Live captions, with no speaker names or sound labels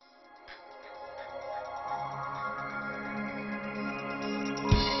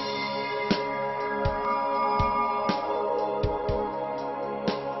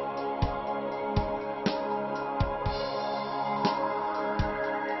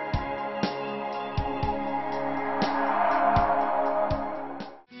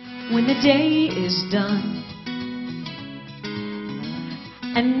When the day is done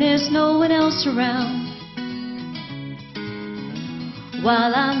and there's no one else around,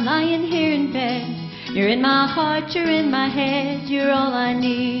 while I'm lying here in bed, you're in my heart, you're in my head, you're all I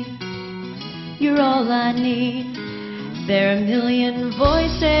need, you're all I need. There are a million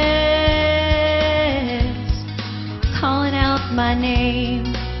voices calling out my name,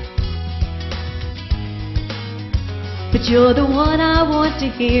 but you're the one I want to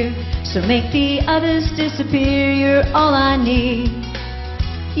hear, so make the others disappear. You're all I need,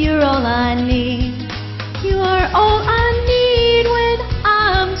 you're all I need. You are all I need when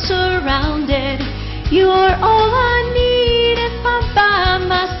I'm surrounded. You are all I need if I'm by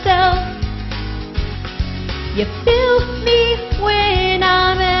myself. You fill me when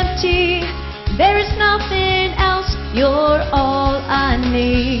I'm empty. There is nothing else. You're all I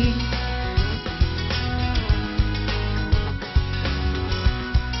need.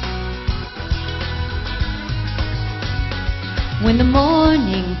 When the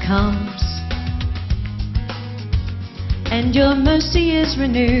morning comes and your mercy is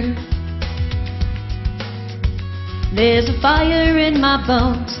renewed, there's a fire in my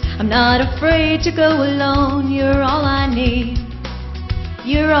bones. I'm not afraid to go alone. You're all I need,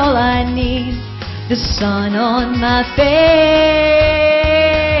 you're all I need. The sun on my face,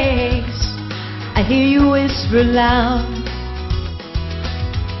 I hear you whisper loud.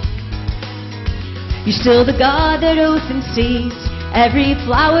 You're still the God that opens seas, every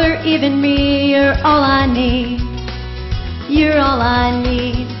flower, even me. You're all I need, you're all I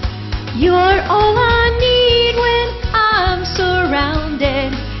need. You are all I need when I'm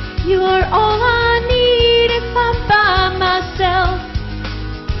surrounded. You are all I need if I'm by myself.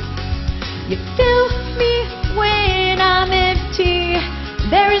 You fill me when I'm empty.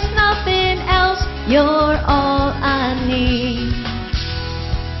 There is nothing else. You're all I need.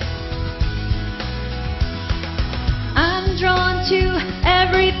 I'm drawn to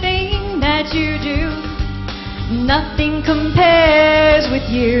everything that you do. Nothing compares with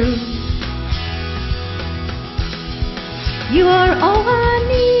you. You are all I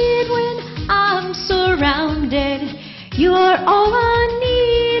need when I'm surrounded. You are all I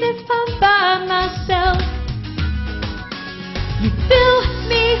need if I'm by myself. You fill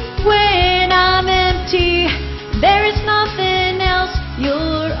me when I'm empty. There is nothing else.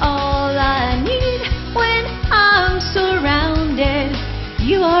 You're all I need when I'm surrounded.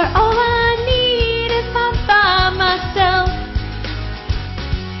 You are all I need if I'm by myself.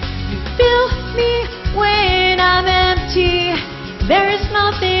 You fill me when I'm empty. There is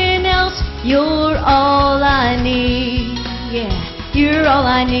nothing else. You're all I need. Yeah, you're all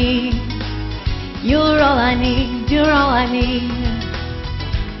I need. You're all I need. You're all I need.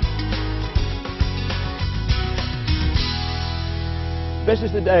 This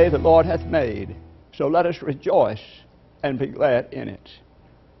is the day the Lord hath made, so let us rejoice and be glad in it.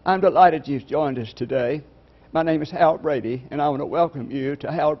 I'm delighted you've joined us today. My name is Hal Brady, and I want to welcome you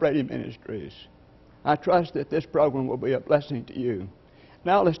to Hal Brady Ministries. I trust that this program will be a blessing to you.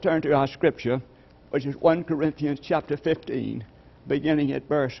 Now let's turn to our scripture, which is 1 Corinthians chapter 15, beginning at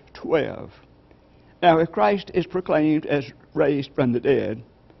verse 12. Now, if Christ is proclaimed as raised from the dead,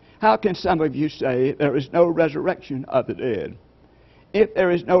 how can some of you say there is no resurrection of the dead? If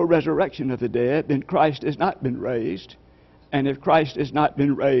there is no resurrection of the dead, then Christ has not been raised. And if Christ has not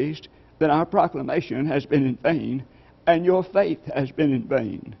been raised, then our proclamation has been in vain, and your faith has been in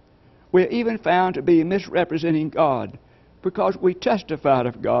vain. We are even found to be misrepresenting God, because we testified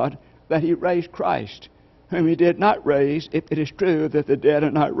of God that He raised Christ, whom He did not raise, if it is true that the dead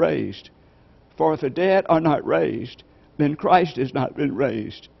are not raised. For if the dead are not raised, then Christ has not been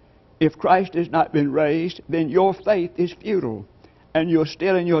raised. If Christ has not been raised, then your faith is futile, and you're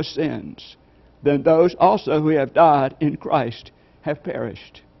still in your sins. Then those also who have died in Christ have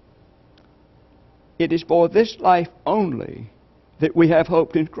perished. It is for this life only that we have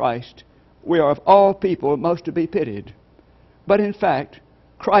hoped in Christ. We are of all people most to be pitied. But in fact,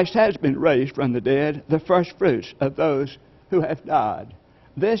 Christ has been raised from the dead, the first fruits of those who have died.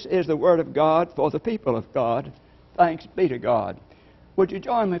 This is the word of God for the people of God. Thanks be to God. Would you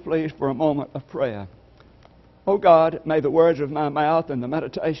join me, please, for a moment of prayer? O God, may the words of my mouth and the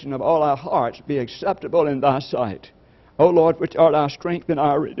meditation of all our hearts be acceptable in thy sight. O Lord, which art our strength and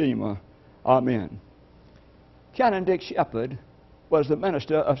our Redeemer. Amen. Canon Dick Shepherd was the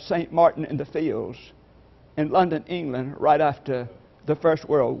minister of St. Martin in the Fields in London, England, right after the First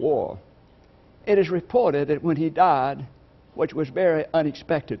World War. It is reported that when he died, which was very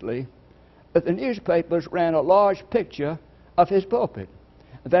unexpectedly, that the newspapers ran a large picture of his pulpit.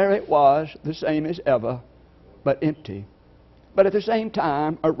 There it was, the same as ever, but empty. But at the same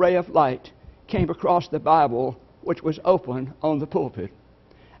time, a ray of light came across the Bible, which was open on the pulpit.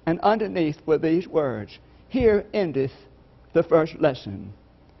 And underneath were these words, "Here endeth the first lesson."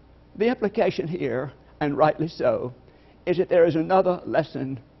 The implication here, and rightly so, is that there is another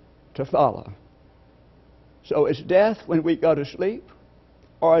lesson to follow. So is death when we go to sleep,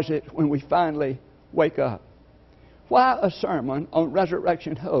 or is it when we finally wake up? Why a sermon on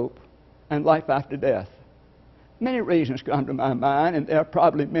resurrection, hope, and life after death? Many reasons come to my mind, and there are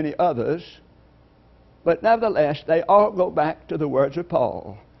probably many others, but nevertheless, they all go back to the words of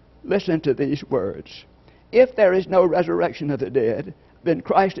Paul. Listen to these words. If there is no resurrection of the dead, then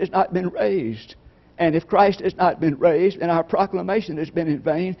Christ has not been raised. And if Christ has not been raised, then our proclamation has been in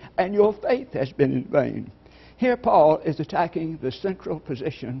vain, and your faith has been in vain. Here Paul is attacking the central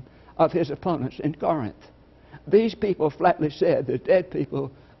position of his opponents in Corinth. These people flatly said that dead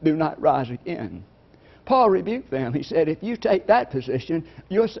people do not rise again. Paul rebuked them. He said, if you take that position,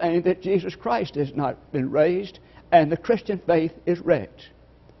 you're saying that Jesus Christ has not been raised, and the Christian faith is wrecked.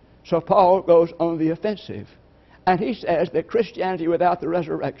 So Paul goes on the offensive, and he says that Christianity without the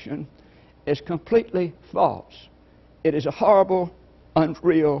resurrection is completely false. It is a horrible,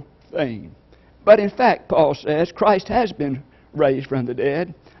 unreal thing. But in fact, Paul says, Christ has been raised from the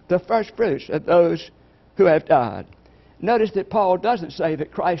dead, the first fruits of those who have died. Notice that Paul doesn't say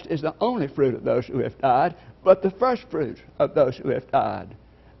that Christ is the only fruit of those who have died, but the first fruit of those who have died.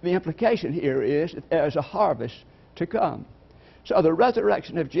 The implication here is that there is a harvest to come. So the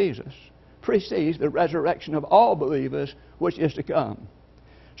resurrection of Jesus precedes the resurrection of all believers, which is to come.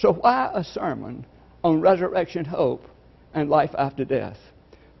 So why a sermon on resurrection, hope, and life after death?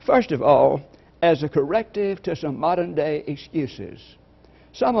 First of all, as a corrective to some modern-day excuses.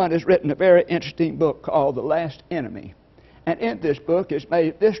 Someone has written a very interesting book called The Last Enemy. And in this book is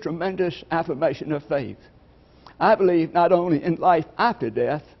made this tremendous affirmation of faith. I believe not only in life after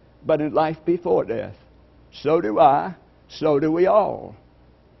death, but in life before death. So do I, so do we all.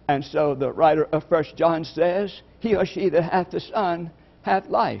 And so the writer of 1 John says, he or she that hath the Son hath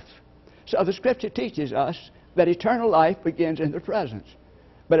life. So the Scripture teaches us that eternal life begins in the present.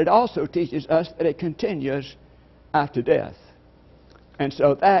 But it also teaches us that it continues after death. And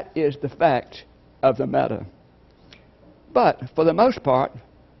so that is the fact of the matter. But for the most part,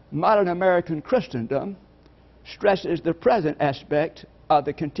 modern American Christendom stresses the present aspect of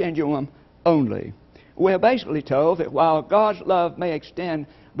the continuum only. We're basically told that while God's love may extend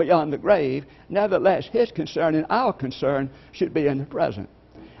beyond the grave, nevertheless His concern and our concern should be in the present.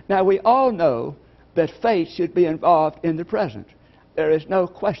 Now we all know that faith should be involved in the present. There is no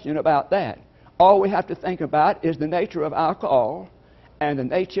question about that. All we have to think about is the nature of our call and the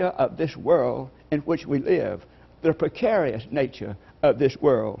nature of this world in which we live, the precarious nature of this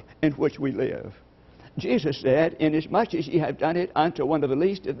world in which we live. Jesus said, inasmuch as ye have done it unto one of the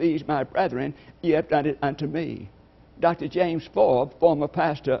least of these my brethren, ye have done it unto me. Dr. James Forbes, former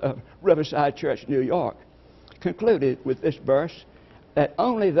pastor of Riverside Church, New York, concluded with this verse that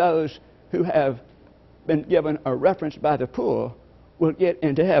only those who have been given a reference by the poor will get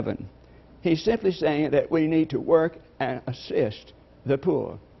into heaven. He's simply saying that we need to work and assist the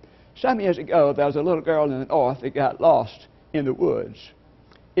poor. Some years ago, there was a little girl in the north that got lost in the woods.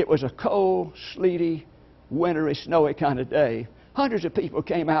 It was a cold, sleety, wintry, snowy kind of day. Hundreds of people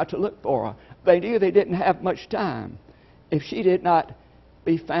came out to look for her. They knew they didn't have much time. If she did not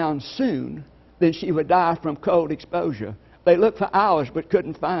be found soon, then she would die from cold exposure. They looked for hours but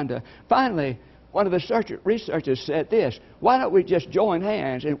couldn't find her. Finally, one of the researchers said this, why don't we just join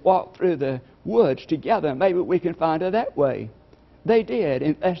hands and walk through the woods together? Maybe we can find her that way. They did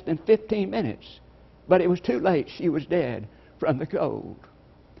in less than 15 minutes. But it was too late. She was dead from the cold.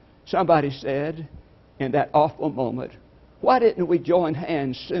 Somebody said in that awful moment, why didn't we join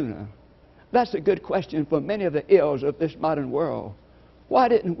hands sooner? That's a good question for many of the ills of this modern world. Why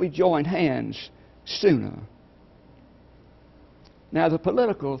didn't we join hands sooner? Now, the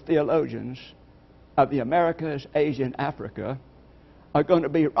political theologians of the Americas, Asia, and Africa are going to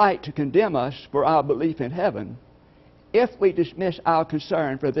be right to condemn us for our belief in heaven if we dismiss our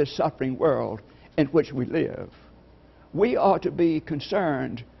concern for this suffering world in which we live. We ought to be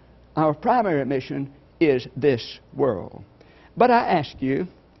concerned. Our primary mission is this world. But I ask you,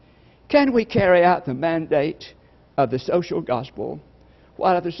 can we carry out the mandate of the social gospel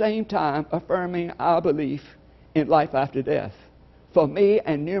while at the same time affirming our belief in life after death? For me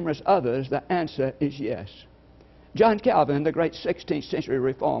and numerous others, the answer is yes. John Calvin, the great 16th century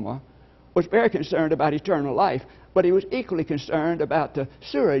reformer, was very concerned about eternal life, but he was equally concerned about the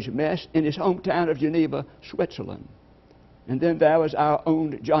sewage mess in his hometown of Geneva, Switzerland. And then there was our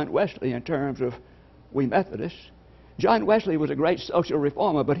own John Wesley in terms of we Methodists. John Wesley was a great social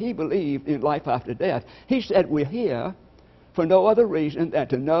reformer, but he believed in life after death. He said, we're here for no other reason than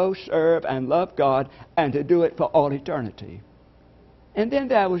to know, serve, and love God, and to do it for all eternity. And then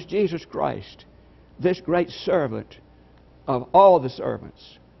there was Jesus Christ, this great servant of all the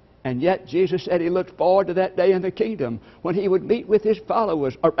servants. And yet Jesus said he looked forward to that day in the kingdom when he would meet with his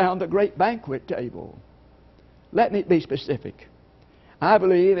followers around the great banquet table. Let me be specific. I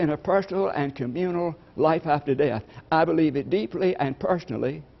believe in a personal and communal life after death. I believe it deeply and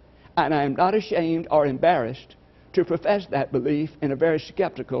personally, and I am not ashamed or embarrassed to profess that belief in a very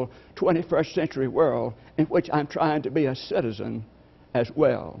skeptical 21st century world in which I'm trying to be a citizen as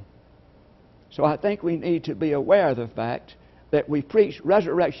well. So I think we need to be aware of the fact that we preach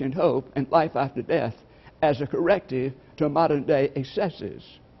resurrection hope and life after death as a corrective to modern day excesses.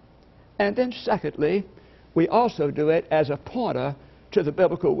 And then secondly, we also do it as a pointer to the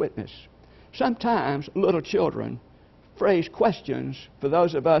biblical witness. Sometimes little children phrase questions for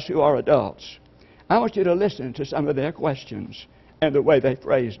those of us who are adults. I want you to listen to some of their questions and the way they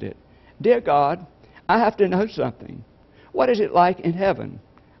phrased it. Dear God, I have to know something. What is it like in heaven?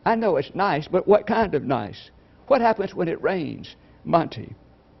 I know it's nice, but what kind of nice? What happens when it rains? Monty.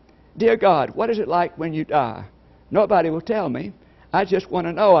 Dear God, what is it like when you die? Nobody will tell me. I just want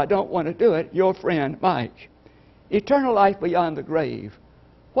to know. I don't want to do it. Your friend, Mike. Eternal life beyond the grave.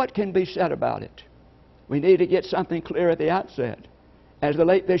 What can be said about it? We need to get something clear at the outset. As the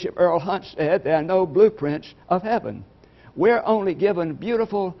late Bishop Earl Hunt said, there are no blueprints of heaven. We're only given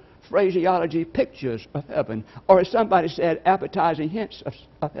beautiful phraseology pictures of heaven, or as somebody said, appetizing hints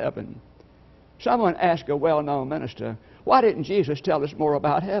of heaven. Someone asked a well-known minister, why didn't Jesus tell us more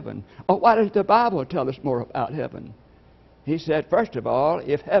about heaven? Or why doesn't the Bible tell us more about heaven? He said, first of all,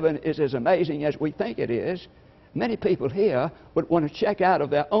 if heaven is as amazing as we think it is, many people here would want to check out of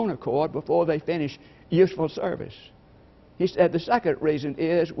their own accord before they finish useful service. He said the second reason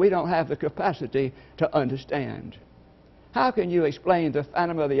is we don't have the capacity to understand. How can you explain the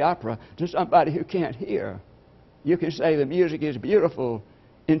Phantom of the Opera to somebody who can't hear? You can say the music is beautiful,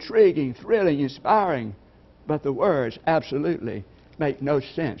 intriguing, thrilling, inspiring, but the words absolutely make no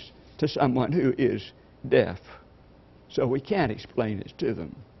sense to someone who is deaf. So we can't explain it to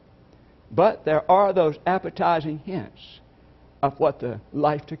them. But there are those appetizing hints of what the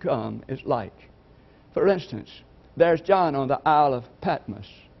life to come is like. For instance, there's John on the Isle of Patmos.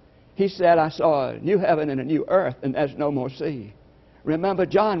 He said, I saw a new heaven and a new earth, and there's no more sea. Remember,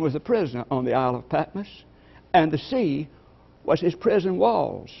 John was a prisoner on the Isle of Patmos, and the sea was his prison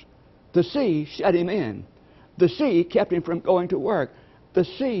walls. The sea shut him in. The sea kept him from going to work. The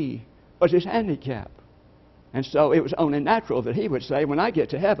sea was his handicap. And so it was only natural that he would say, when I get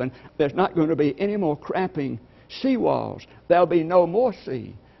to heaven, there's not going to be any more cramping sea walls. There'll be no more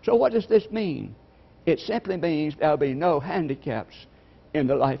sea. So what does this mean? It simply means there'll be no handicaps in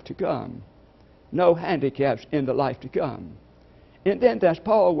the life to come. No handicaps in the life to come. And then there's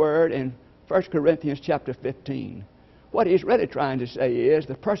Paul's word in 1 Corinthians chapter 15. What he's really trying to say is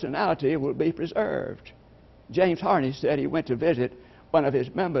the personality will be preserved. James Harney said he went to visit one of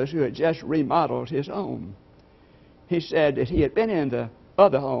his members who had just remodeled his home. He said that he had been in the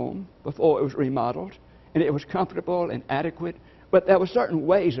other home before it was remodeled, and it was comfortable and adequate, but there were certain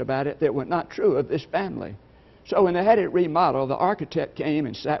ways about it that were not true of this family. So when they had it remodeled, the architect came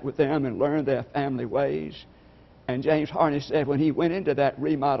and sat with them and learned their family ways. And James Harney said when he went into that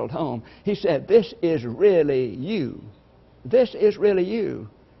remodeled home, he said, this is really you. This is really you.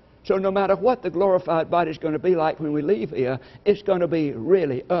 So no matter what the glorified body is going to be like when we leave here, it's going to be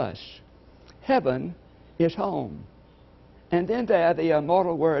really us. Heaven is home. And then there are the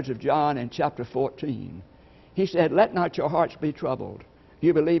immortal words of John in chapter 14. He said, let not your hearts be troubled.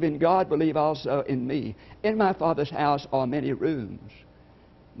 You believe in God, believe also in me. In my Father's house are many rooms.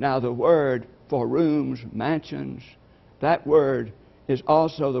 Now the word for rooms, mansions, that word is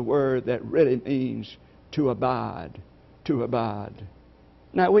also the word that really means to abide, to abide.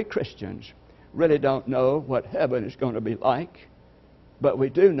 Now we Christians really don't know what heaven is going to be like, but we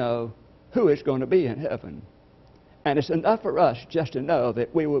do know who is going to be in heaven. And it's enough for us just to know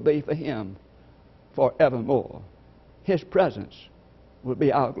that we will be for Him forevermore. His presence will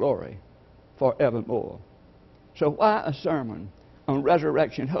be our glory forevermore. So why a sermon on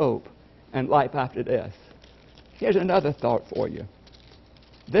resurrection hope and life after death? Here's another thought for you.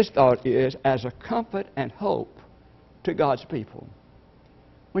 This thought is as a comfort and hope to God's people.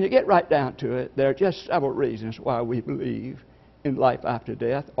 When you get right down to it, there are just several reasons why we believe in life after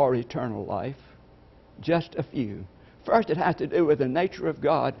death or eternal life. Just a few. First, it has to do with the nature of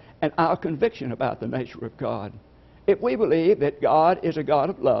God and our conviction about the nature of God. If we believe that God is a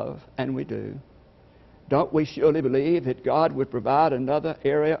God of love, and we do, Don't we surely believe that God would provide another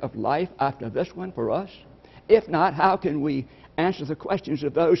area of life after this one for us? If not, how can we answer the questions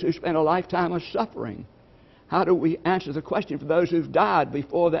of those who spent a lifetime of suffering? How do we answer the question for those who've died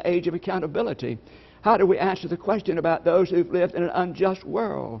before the age of accountability? How do we answer the question about those who've lived in an unjust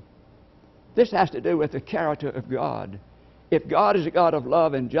world? This has to do with the character of God. If God is a God of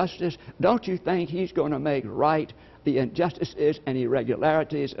love and justice, don't you think He's going to make right the injustices and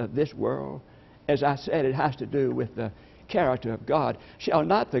irregularities of this world? As I said, it has to do with the character of God. Shall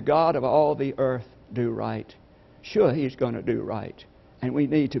not the God of all the earth do right? Sure, He's going to do right. And we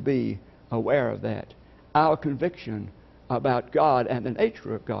need to be aware of that. Our conviction about God and the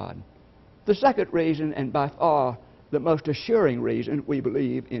nature of God. The second reason, and by far the most assuring reason we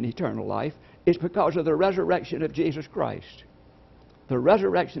believe in eternal life, is because of the resurrection of Jesus Christ. The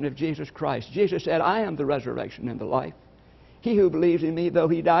resurrection of Jesus Christ. Jesus said, I am the resurrection and the life. He who believes in me, though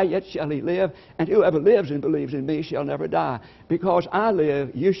he die, yet shall he live. And whoever lives and believes in me shall never die. Because I live,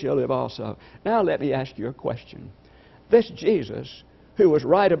 you shall live also. Now let me ask you a question. This Jesus, who was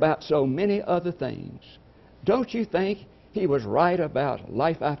right about so many other things, don't you think He was right about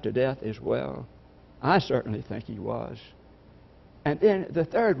life after death as well? I certainly think He was. And then the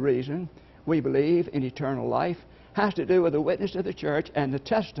third reason we believe in eternal life has to do with the witness of the church and the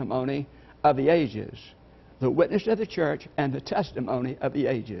testimony of the ages. The witness of the church and the testimony of the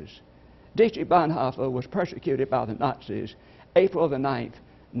ages. Dietrich Bonhoeffer was persecuted by the Nazis April the 9th,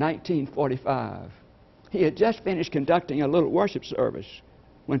 1945. He had just finished conducting a little worship service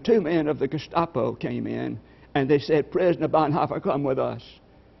when two men of the Gestapo came in and they said, Prisoner Bonhoeffer, come with us.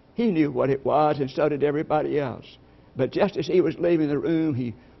 He knew what it was, and so did everybody else. But just as he was leaving the room,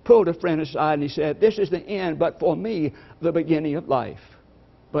 he pulled a friend aside and he said, this is the end, but for me, the beginning of life.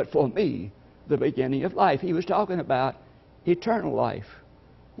 But for me, the beginning of life. He was talking about eternal life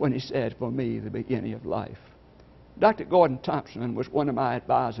when he said, for me, the beginning of life. Dr. Gordon Thompson was one of my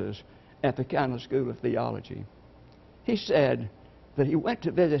advisors at the Candler School of Theology. He said that he went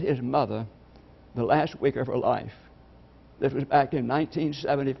to visit his mother the last week of her life. This was back in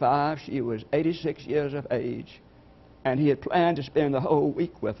 1975. She was 86 years of age, and he had planned to spend the whole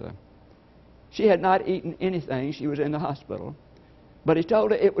week with her. She had not eaten anything. She was in the hospital. But he told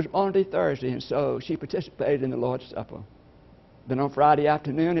her it was Maundy Thursday, and so she participated in the Lord's Supper. Then on Friday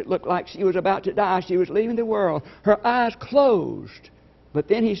afternoon, it looked like she was about to die. She was leaving the world. Her eyes closed. But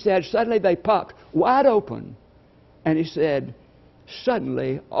then he said, suddenly they popped wide open. And he said,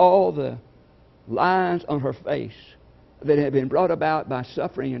 suddenly all the lines on her face that had been brought about by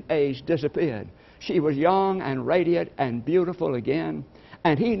suffering and age disappeared. She was young and radiant and beautiful again.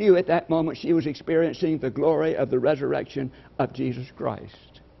 And he knew at that moment she was experiencing the glory of the resurrection of Jesus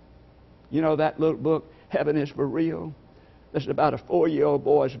Christ. You know that little book, Heaven is for Real? This is about a 4-year-old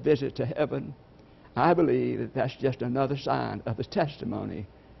boy's visit to heaven. I believe that that's just another sign of the testimony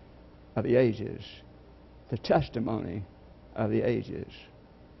of the ages. The testimony of the ages.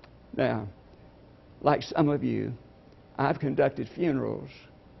 Now, like some of you, I've conducted funerals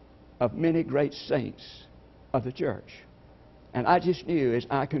of many great saints of the church. And I just knew as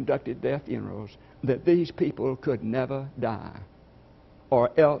I conducted their funerals that these people could never die,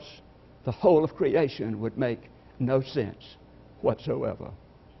 or else the whole of creation would make no sense whatsoever.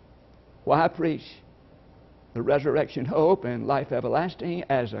 Why preach the resurrection hope and life everlasting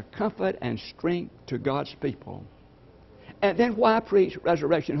as a comfort and strength to God's people? And then why preach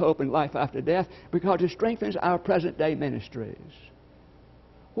resurrection hope and life after death? Because it strengthens our present day ministries.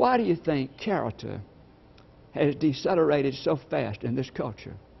 Why do you think character has decelerated so fast in this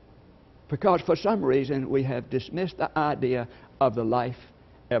culture? Because for some reason we have dismissed the idea of the life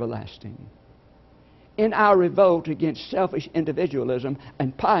everlasting. In our revolt against selfish individualism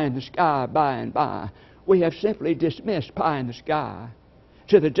and pie in the sky by and by, we have simply dismissed pie in the sky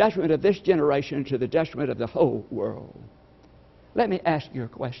to the detriment of this generation, to the detriment of the whole world. Let me ask you a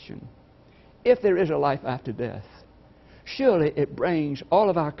question. If there is a life after death, surely it brings all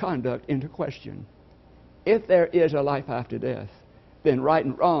of our conduct into question. If there is a life after death, then right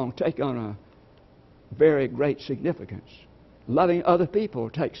and wrong take on a very great significance. Loving other people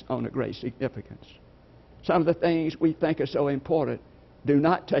takes on a great significance. Some of the things we think are so important do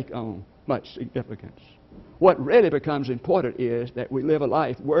not take on much significance. What really becomes important is that we live a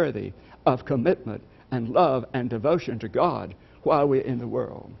life worthy of commitment and love and devotion to God while we're in the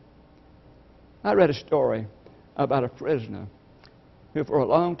world. I read a story about a prisoner who for a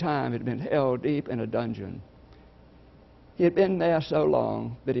long time had been held deep in a dungeon. He had been there so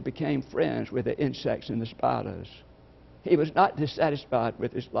long that he became friends with the insects and the spiders. He was not dissatisfied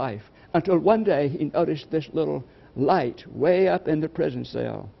with his life until one day he noticed this little light way up in the prison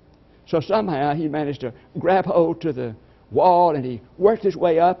cell. So somehow he managed to grab hold to the wall, and he worked his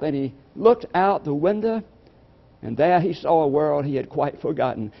way up, and he looked out the window, and there he saw a world he had quite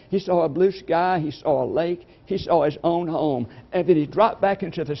forgotten. He saw a blue sky, he saw a lake, he saw his own home, and then he dropped back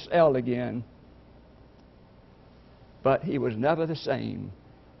into the cell again. But he was never the same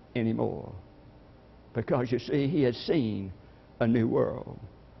anymore, because you see, he had seen a new world.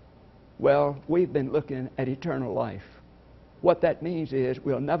 Well, we've been looking at eternal life. What that means is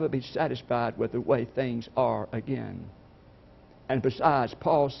we'll never be satisfied with the way things are again. And besides,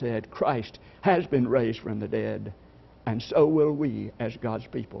 Paul said Christ has been raised from the dead, and so will we as God's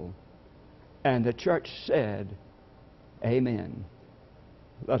people. And the church said, Amen.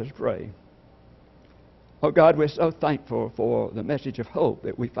 Let us pray. Oh God, we're so thankful for the message of hope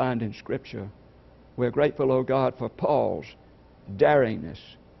that we find in Scripture. We're grateful, oh God, for Paul's daringness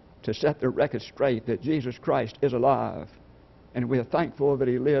to set the record straight that Jesus Christ is alive. And we're thankful that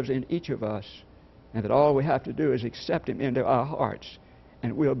He lives in each of us, and that all we have to do is accept Him into our hearts,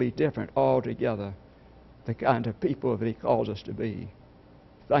 and we'll be different altogether, the kind of people that He calls us to be.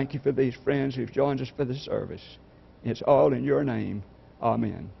 Thank you for these friends who've joined us for the service. It's all in your name.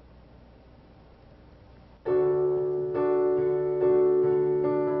 Amen.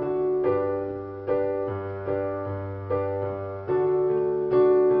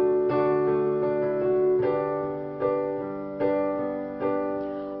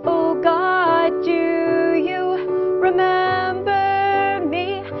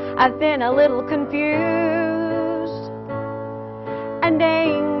 I've been a little confused and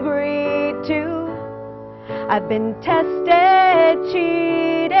angry too. I've been tested,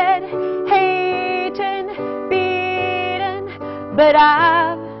 cheated, hated, beaten, but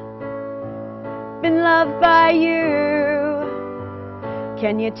I've been loved by you.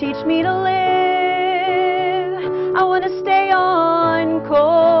 Can you teach me to live? I want to stay on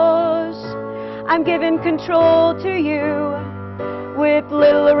course. I'm giving control to you with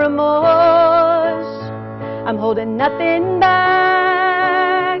little remorse. I'm holding nothing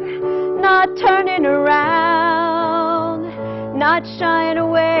back, not turning around, not shying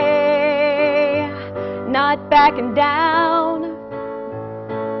away, not backing down.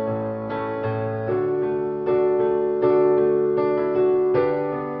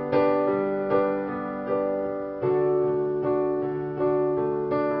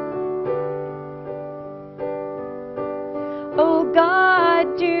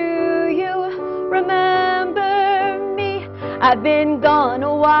 I've been gone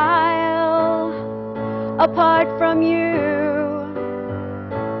a while, apart from you.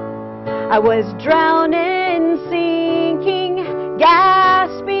 I was drowning, sinking,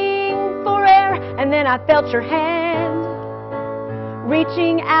 gasping for air, and then I felt your hand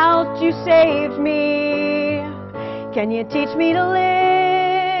reaching out. You saved me. Can you teach me to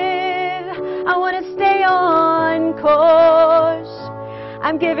live? I want to stay on course.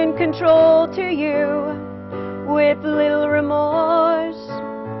 I'm giving control to you with little remorse.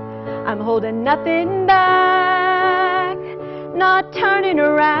 I'm holding nothing back, not turning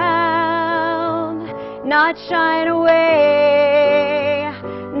around, not shying away,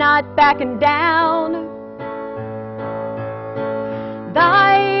 not backing down.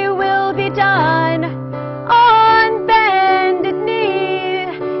 Thy will be done on bended knee,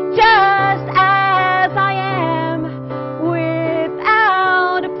 just as I am,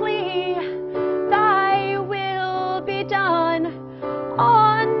 without a plea. Thy will be done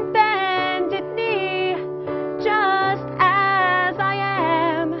on bended knee, just as I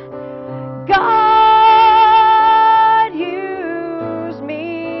am. God, use me.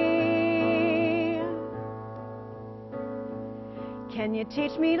 Can you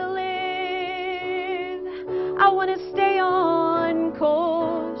teach me to live? I want to stay on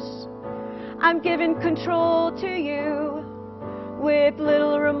course. I'm giving control to you with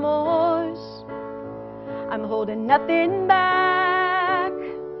little remorse. I'm holding nothing back,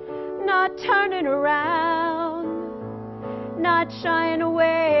 not turning around, not shying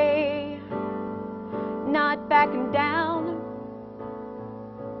away, not backing down.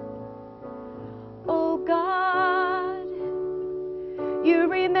 Oh God, you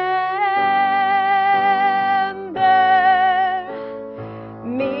remember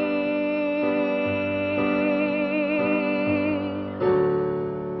me.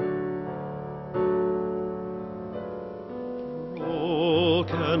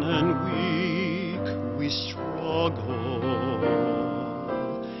 Broken and weak we struggle,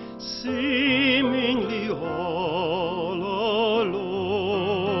 seemingly all alone,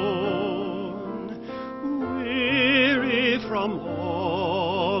 weary from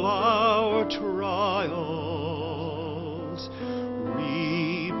all our trials,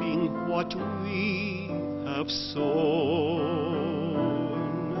 reaping what we have sown.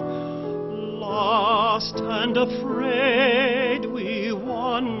 Lost and afraid we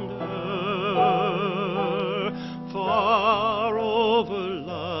wander far over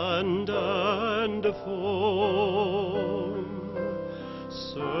land and foam,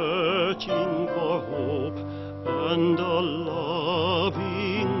 searching for hope and a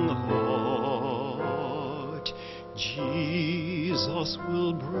loving heart. Jesus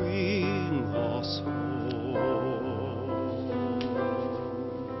will bring us home.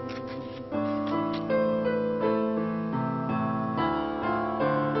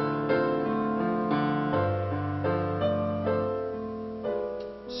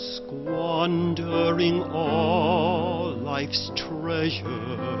 Squandering all life's treasures,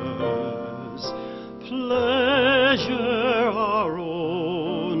 pleasure our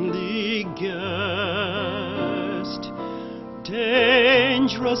only guest,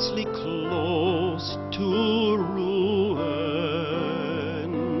 dangerously close to ruin,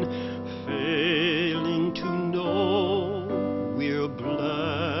 failing to know we're blessed,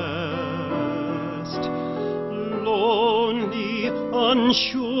 lonely,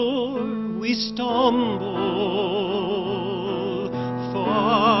 unsure, we stumble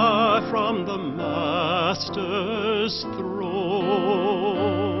far from the Master's throne.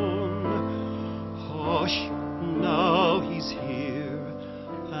 Hush, now He's here,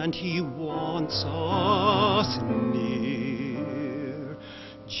 and He wants us near.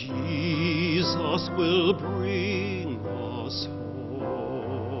 Jesus will bring us home.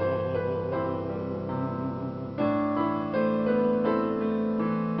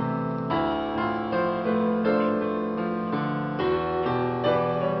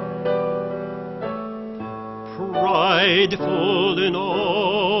 Prideful in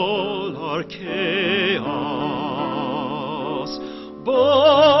all our chaos,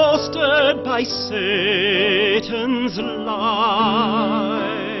 boasted by Satan's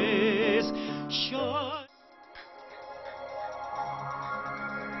lie,